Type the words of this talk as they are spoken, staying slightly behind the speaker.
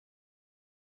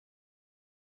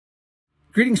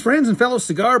Greetings, friends and fellow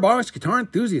cigar box guitar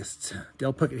enthusiasts.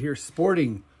 Del Puckett here,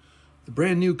 sporting the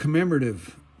brand new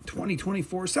commemorative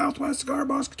 2024 Southwest Cigar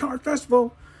Box Guitar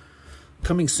Festival,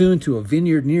 coming soon to a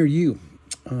vineyard near you,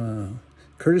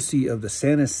 courtesy of the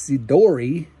San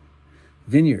Isidore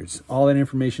Vineyards. All that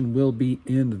information will be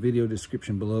in the video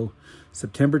description below.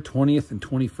 September 20th and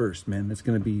 21st, man. That's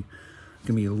gonna be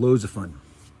loads of fun.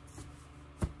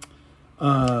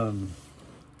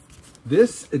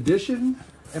 This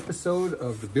episode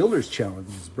of the Builders Challenge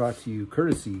is brought to you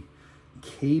courtesy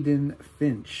Caden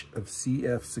Finch of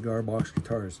CF Cigar Box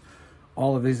Guitars.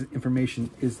 All of his information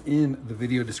is in the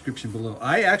video description below.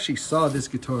 I actually saw this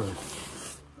guitar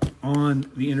on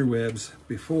the interwebs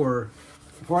before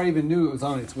I even knew it was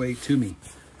on its way to me.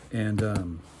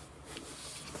 And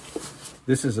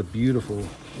this is a beautiful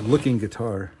looking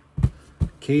guitar.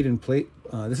 Caden played,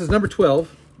 this is number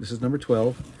 12. This is number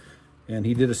 12. And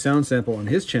he did a sound sample on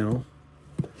his channel.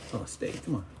 Oh, stay,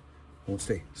 come on. Won't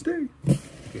stay, stay.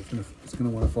 Okay, it's gonna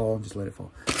wanna fall, just let it fall.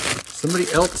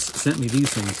 Somebody else sent me these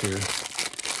things here.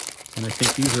 And I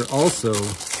think these are also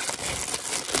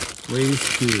ways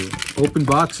to open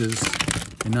boxes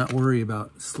and not worry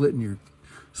about slitting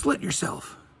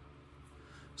yourself.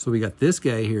 So we got this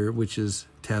guy here, which is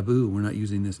taboo. We're not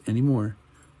using this anymore.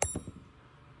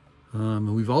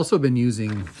 And we've also been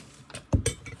using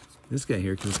this guy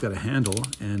here because it's got a handle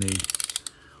and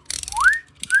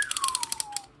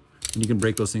you can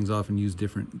break those things off and use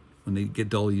different. When they get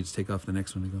dull, you just take off the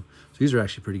next one and go. So these are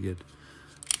actually pretty good.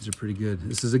 These are pretty good.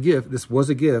 This is a gift. This was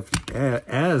a gift.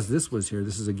 As this was here,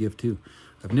 this is a gift too.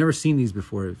 I've never seen these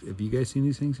before. Have you guys seen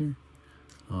these things here?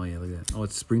 Oh yeah, look at that. Oh,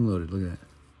 it's spring loaded. Look at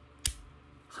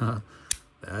that.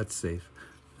 That's safe.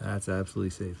 That's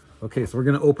absolutely safe. Okay, so we're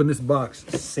gonna open this box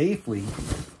safely.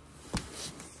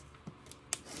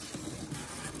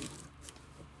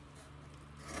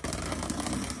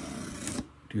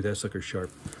 Dude, that sucker's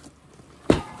sharp.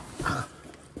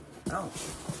 Ow.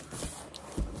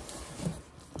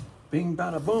 Bing,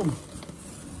 bada, boom.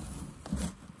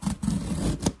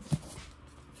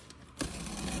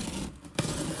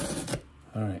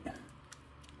 All right.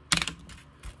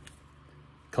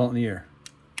 Call it in the air.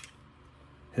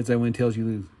 Heads I win, tails you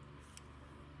lose.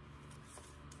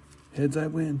 Heads I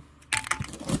win.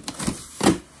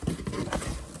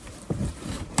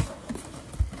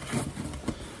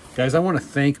 Guys, I want to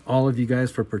thank all of you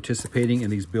guys for participating in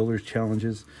these builders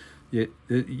challenges.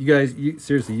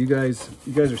 Seriously, you guys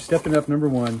are stepping up. Number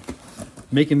one,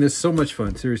 making this so much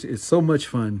fun. Seriously, it's so much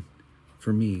fun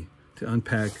for me to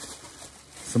unpack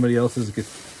somebody else's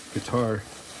guitar,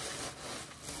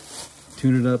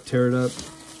 tune it up, tear it up.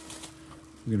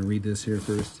 I'm gonna read this here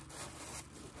first.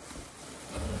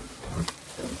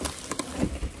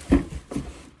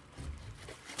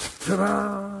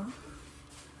 Ta-da!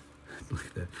 Look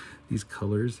at that. These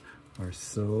colors are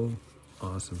so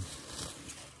awesome.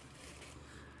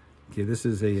 Okay, this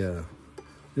is a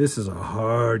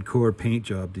hardcore paint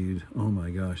job, dude. Oh my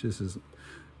gosh,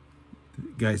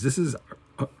 guys, this is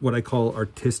what I call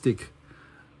artistic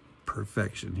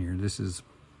perfection here. This is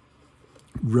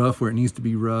rough where it needs to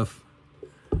be rough.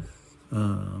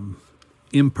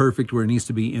 Imperfect where it needs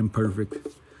to be imperfect.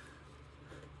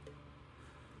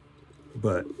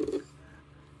 But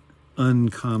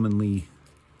uncommonly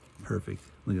perfect.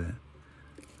 Look at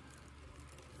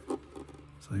that.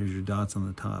 So here's your dots on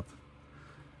the top.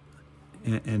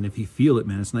 And if you feel it,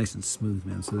 man, it's nice and smooth,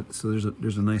 man. So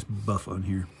there's a nice buff on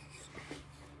here.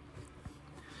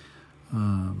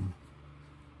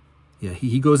 Yeah,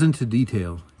 he goes into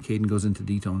detail. Caden goes into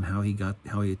detail on how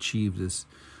he achieved this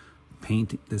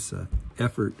paint, this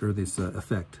effort, or this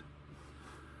effect.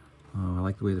 I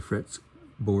like the way the frets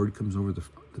board comes over the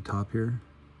top here.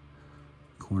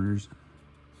 Corners.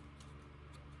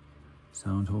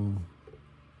 Sound hole.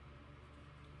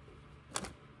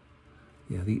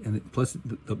 Yeah, plus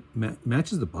the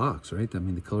matches the box, right? I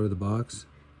mean, the color of the box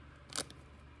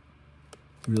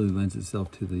really lends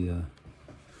itself to the.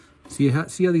 See how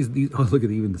these? Oh, look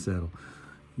at even the saddle,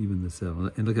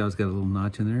 and look how it's got a little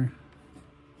notch in there.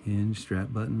 Hinge,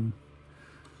 strap button,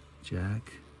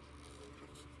 jack,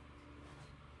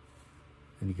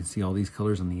 and you can see all these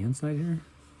colors on the inside here.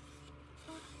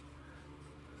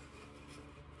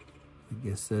 I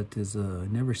guess that is.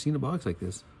 I've never seen a box like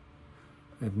this.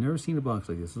 I've never seen a box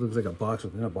like this. It looks like a box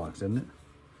within a box, doesn't it?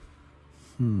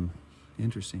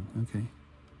 Interesting. Okay.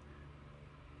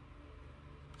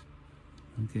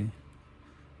 Okay. You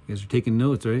guys are taking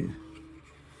notes, right?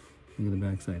 Look at the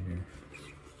back side here.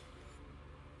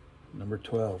 Number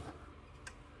 12.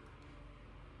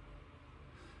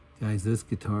 Guys, this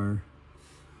guitar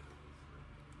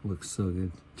looks so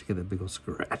good. Check out that big old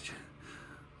scratch.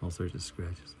 All sorts of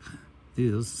scratches.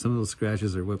 Dude, some of those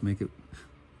scratches are what make it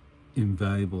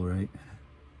invaluable, right?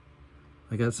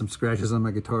 I got some scratches on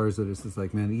my guitars that it's just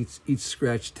like, man, each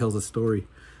scratch tells a story.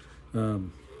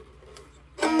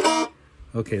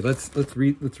 Okay, let's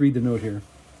read the note here,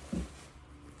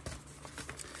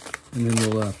 and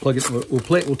then we'll plug it.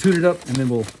 We'll tune it up, and then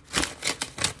we'll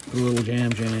do a little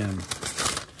jam.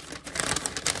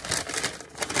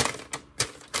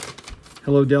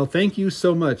 Hello, Del. Thank you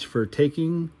so much for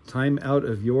taking time out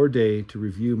of your day to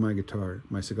review my guitar,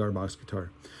 my cigar box guitar.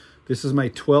 This is my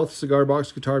 12th cigar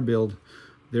box guitar build.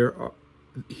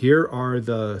 Here are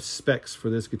the specs for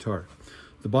this guitar.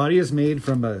 The body is made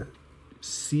from a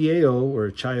CAO or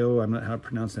a CHIO, I'm not how to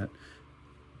pronounce that,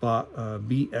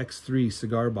 BX3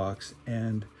 cigar box,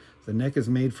 and the neck is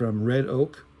made from red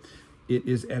oak. It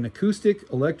is an acoustic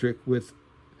electric with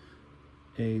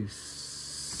a,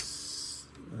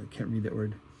 I can't read that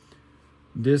word,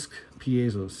 disc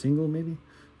piezo, single maybe?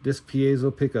 Disc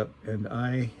piezo pickup, and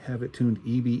I have it tuned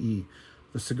EBE.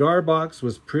 The cigar box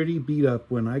was pretty beat up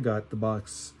when I got the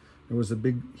box. There was a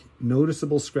big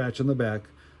noticeable scratch on the back,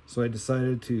 so I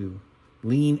decided to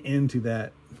lean into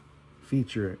that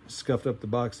feature, scuffed up the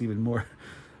box even more,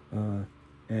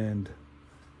 and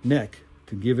neck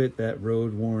to give it that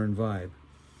road-worn vibe.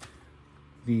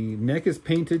 The neck is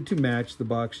painted to match the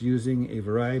box using a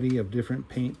variety of different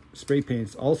spray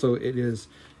paints. Also, it is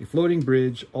a floating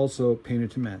bridge, also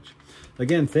painted to match.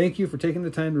 Again, thank you for taking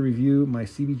the time to review my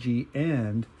CBG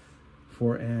and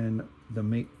for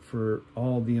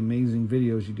all the amazing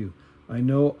videos you do. I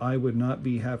know I would not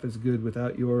be half as good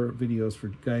without your videos for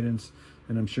guidance,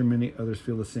 and I'm sure many others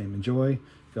feel the same. Enjoy.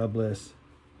 God bless.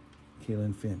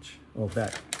 Caden Finch. Oh,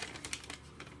 back.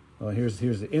 Oh, here's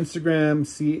the Instagram,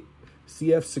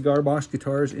 CF Cigar Box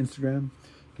Guitars Instagram,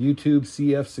 YouTube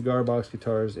CF Cigar Box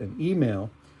Guitars, and email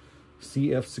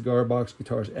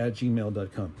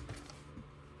cfcigarboxguitars@gmail.com.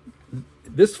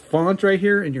 This font right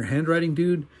here in your handwriting,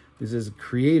 dude, is as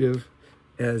creative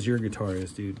as your guitar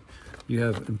is, dude. You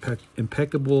have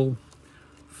impeccable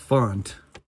font.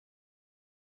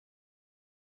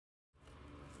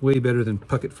 Way better than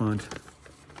Puckett font.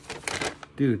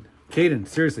 Dude, Caden,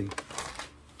 seriously.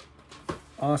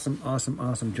 Awesome, awesome,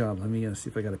 awesome job. Let me see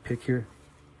if I got a pick here.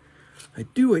 I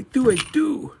do.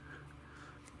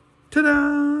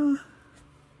 Ta-da!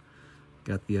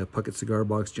 Got the Puckett Cigar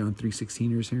Box John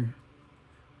 316ers here.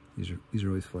 These are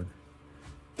always fun.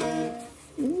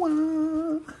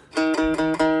 Wah.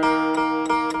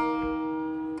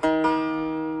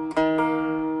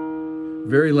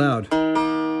 Very loud.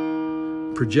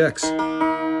 Projects.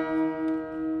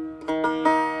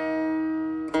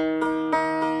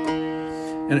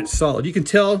 And it's solid. You can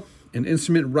tell an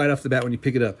instrument right off the bat when you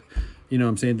pick it up. You know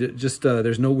what I'm saying? Just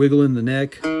there's no wiggle in the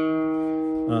neck. The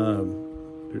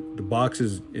box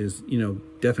is you know,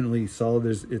 definitely solid.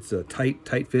 It's a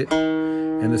tight fit.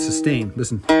 And the sustain,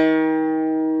 listen.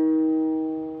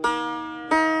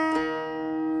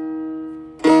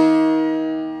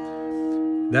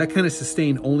 That kind of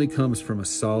sustain only comes from a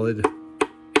solid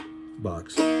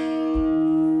box.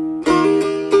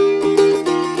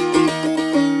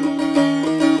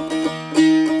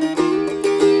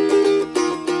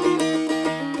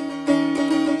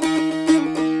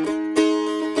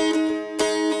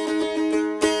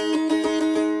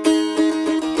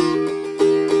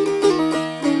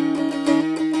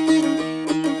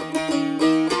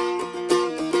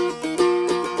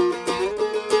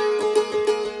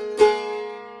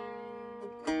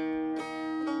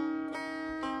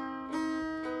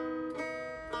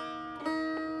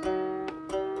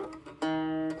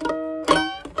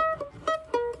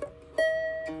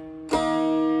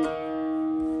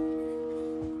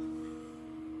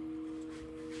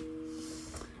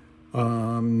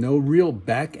 No real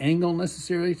back angle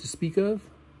necessarily to speak of,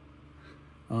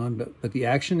 but the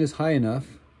action is high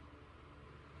enough,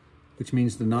 which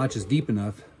means the notch is deep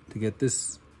enough to get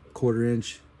this 1/4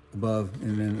 inch above,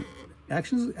 and then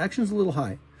action's a little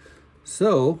high.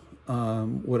 So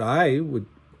what I would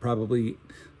probably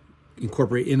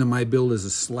incorporate into my build is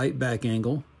a slight back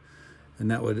angle,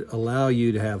 and that would allow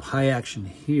you to have high action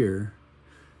here,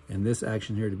 and this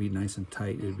action here to be nice and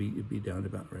tight. It'd be down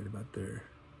right about there.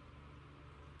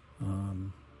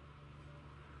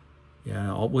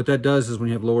 Yeah, what that does is when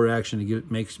you have lower action, it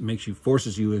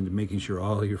forces you into making sure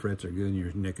all your frets are good and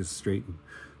your neck is straight and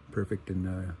perfect,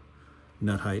 and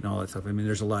nut height and all that stuff. I mean,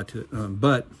 there's a lot to it.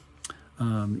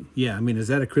 Yeah, I mean, is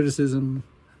that a criticism?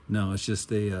 No, it's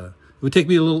just it would take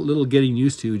me a little getting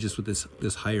used to, just with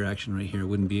this higher action right here. I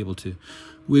wouldn't be able to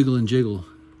wiggle and jiggle.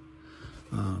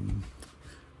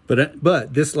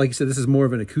 But this, like I said, this is more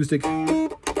of an acoustic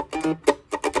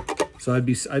So I'd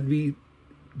be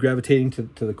gravitating to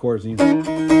the chords.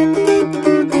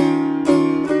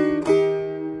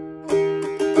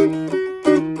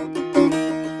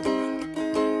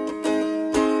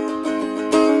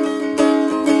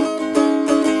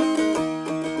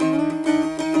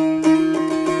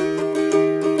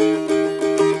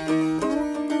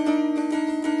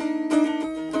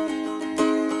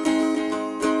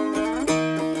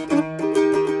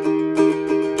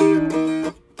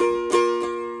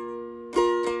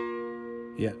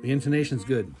 Yeah, the intonation's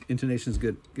good. Intonation's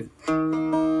good. Good.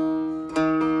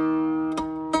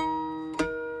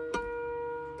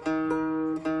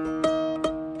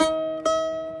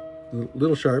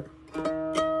 Little sharp.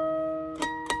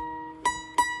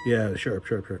 Yeah,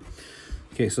 sharp.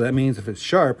 Okay, so that means if it's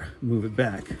sharp, move it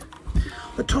back.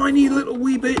 A tiny little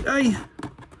wee bit, eh?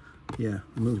 Yeah,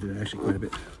 I moved it actually quite a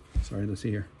bit. Sorry, let's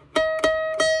see here.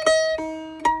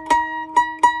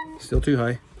 Still too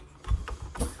high.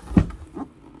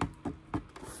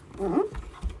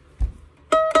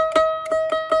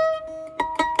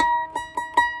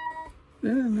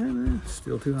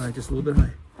 Still too high, just a little bit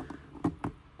high.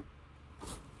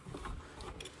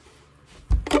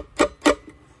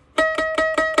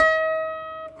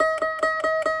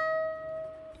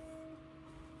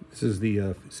 This is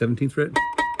the 17th fret.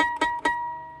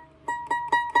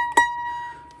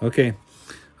 Okay,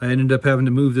 I ended up having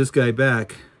to move this guy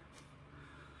back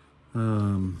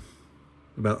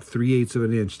about 3/8 of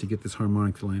an inch to get this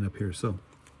harmonic to line up here. So.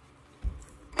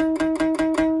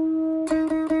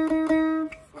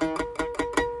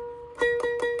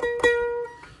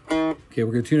 Okay,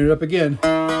 we're going to tune it up again.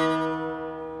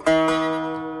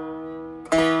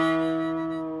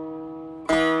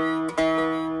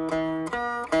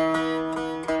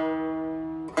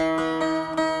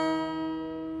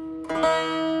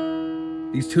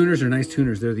 These tuners are nice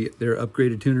tuners. They're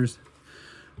upgraded tuners.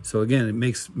 So again, it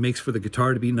makes for the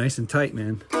guitar to be nice and tight,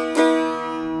 man.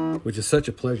 Which is such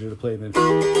a pleasure to play, man.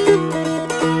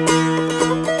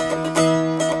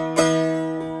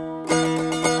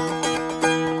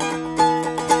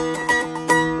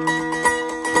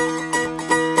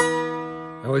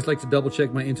 I always like to double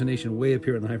check my intonation way up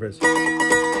here in the high frets.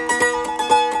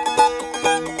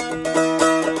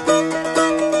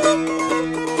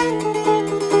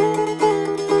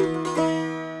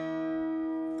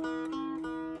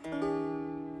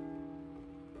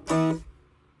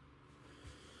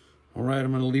 All right,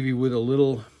 I'm going to leave you with a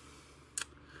little...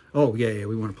 Oh, yeah,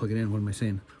 we want to plug it in. What am I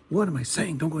saying? What am I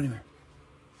saying? Don't go anywhere.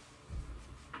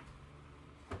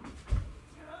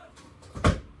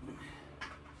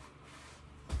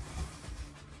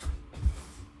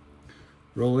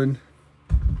 Rolling.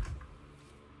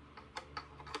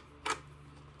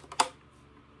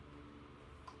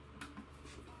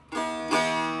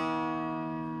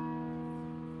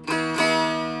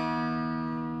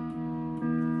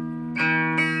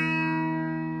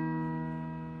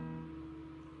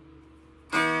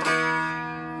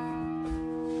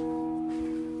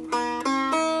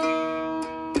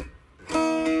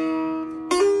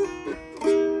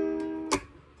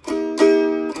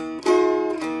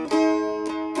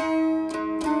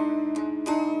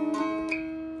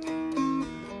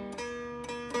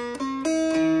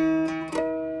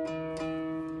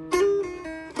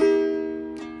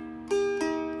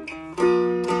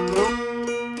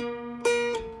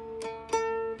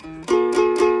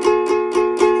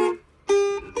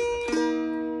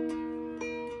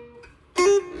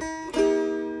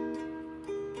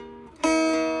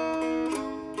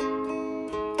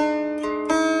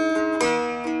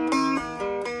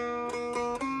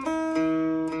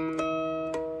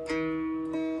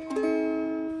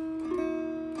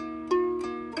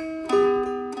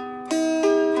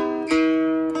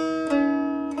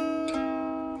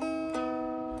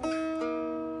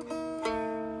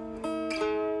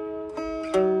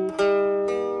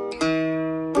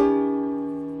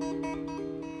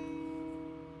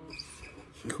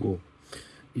 Cool.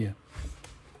 Yeah.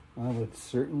 I would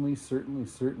certainly.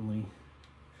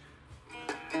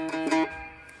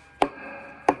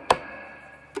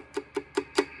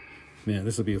 Man,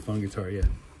 this will be a fun guitar, yeah.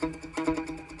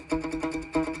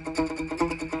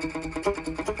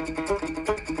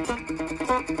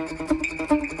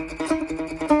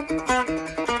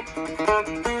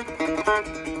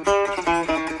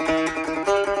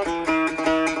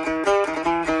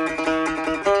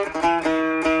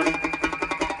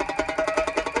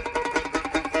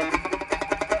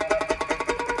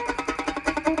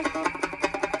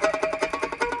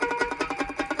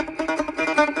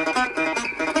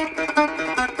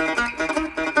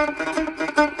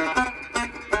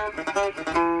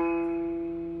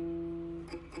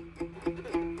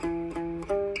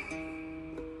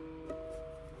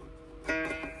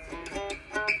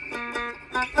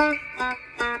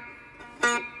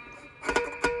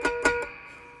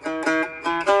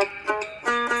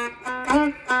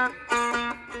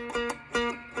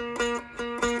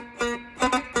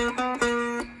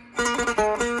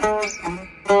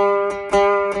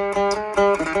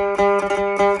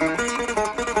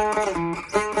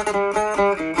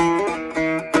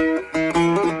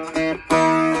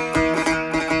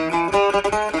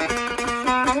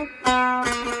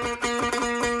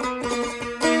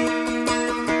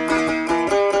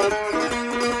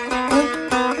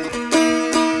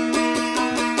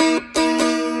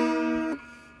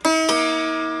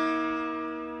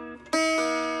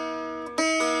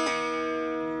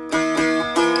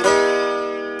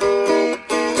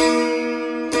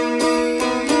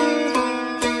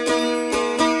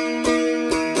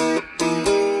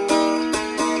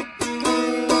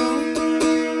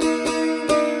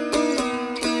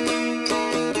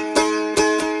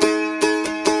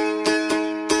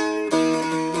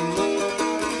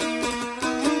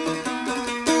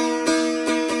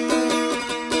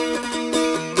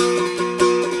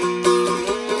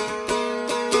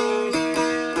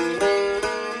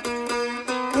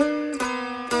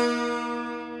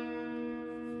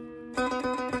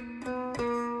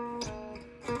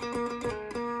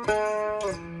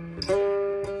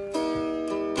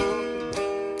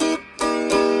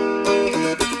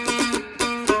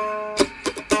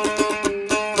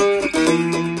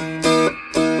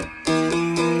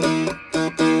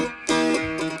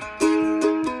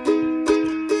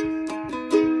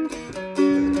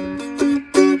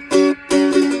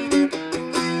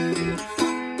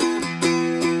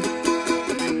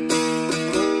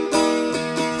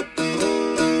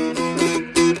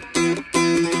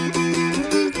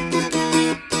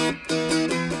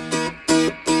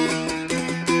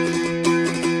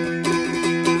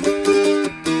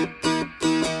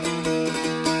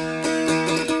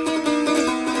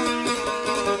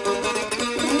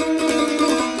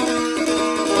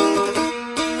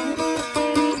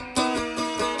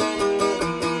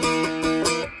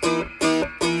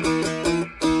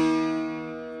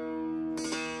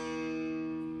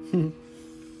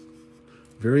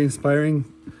 very inspiring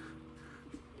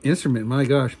instrument. My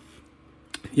gosh.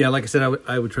 Yeah, like I said,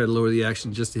 I would try to lower the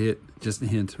action just a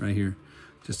hint right here,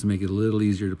 just to make it a little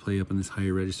easier to play up on this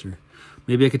higher register.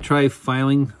 Maybe I could try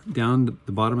filing down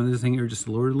the bottom of this thing here just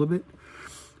to lower it a little bit.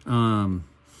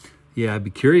 Yeah, I'd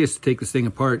be curious to take this thing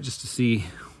apart just to see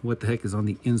what the heck is on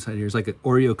the inside here. It's like an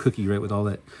Oreo cookie, right, with all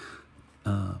that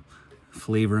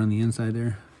flavor on the inside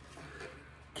there.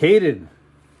 Caden,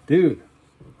 dude,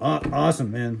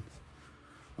 awesome, man.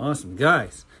 Awesome.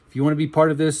 Guys, if you want to be part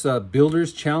of this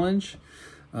Builders Challenge,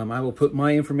 I will put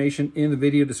my information in the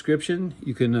video description.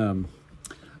 You can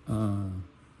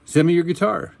send me your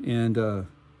guitar, and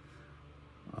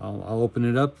I'll open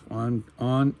it up on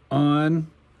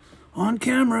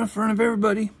camera in front of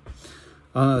everybody.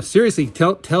 Seriously,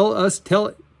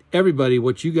 tell everybody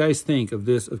what you guys think of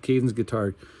Caden's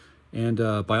guitar, and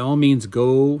by all means,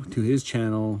 go to his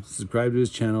channel, subscribe to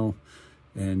his channel,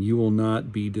 and you will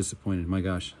not be disappointed. My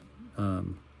gosh,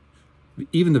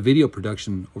 even the video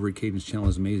production over at Caden's channel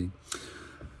is amazing.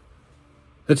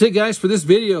 That's it, guys, for this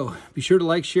video. Be sure to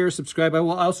like, share, subscribe. I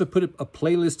will also put a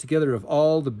playlist together of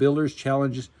all the Builders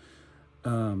Challenges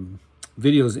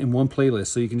videos in one playlist,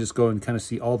 so you can just go and kind of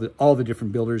see all the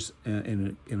different builders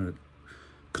in a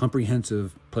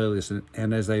comprehensive playlist.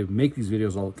 And as I make these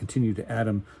videos, I'll continue to add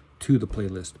them to the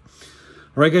playlist.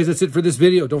 All right, guys, that's it for this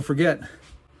video. Don't forget,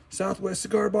 Southwest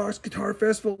Cigar Box Guitar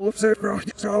Festival.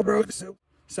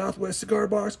 Southwest Cigar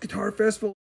Box Guitar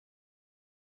Festival.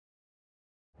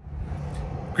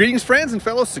 Greetings, friends and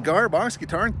fellow cigar box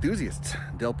guitar enthusiasts.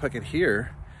 Del Puckett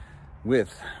here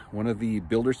with one of the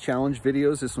Builders Challenge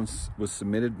videos. This one was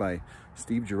submitted by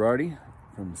Steve Girardi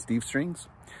from Steve Strings.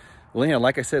 Well, anyhow,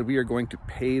 like I said, we are going to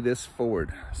pay this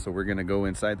forward. So we're going to go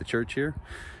inside the church here.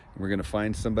 And we're going to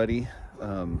find somebody,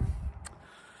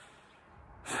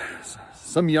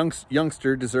 some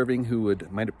youngster deserving who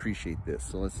might appreciate this.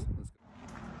 So let's go.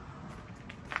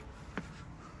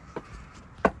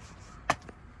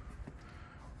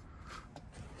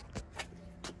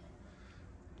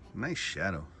 Nice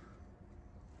shadow.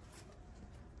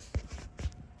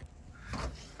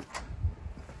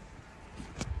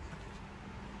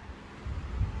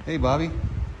 Hey, Bobby.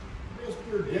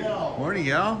 Mr. Dell. Morning,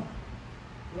 Yal.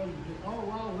 Oh,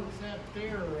 wow, what's that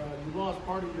there? You lost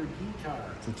part of your guitar.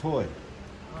 It's a toy.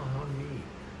 Oh, how neat.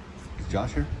 Is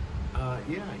Josh here? Yeah,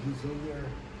 he's in there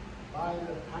by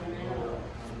the pineapple.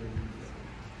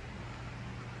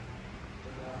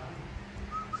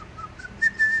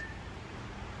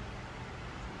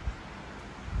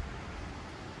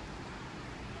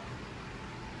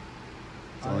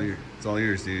 It's all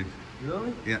yours, dude.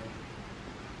 Really? Yeah.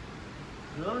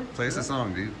 Really? Play us a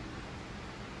song, dude.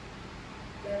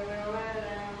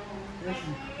 This is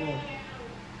cool.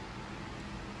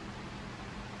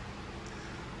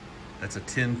 That's a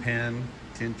tin can,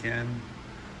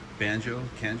 banjo.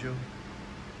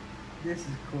 This is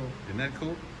cool. Isn't that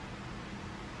cool?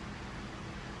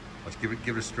 Let's give it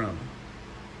a strum.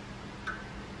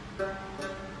 There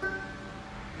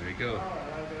you go.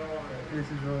 This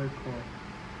is really cool.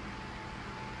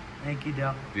 Thank you,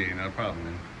 Del. Yeah, not a problem,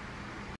 man.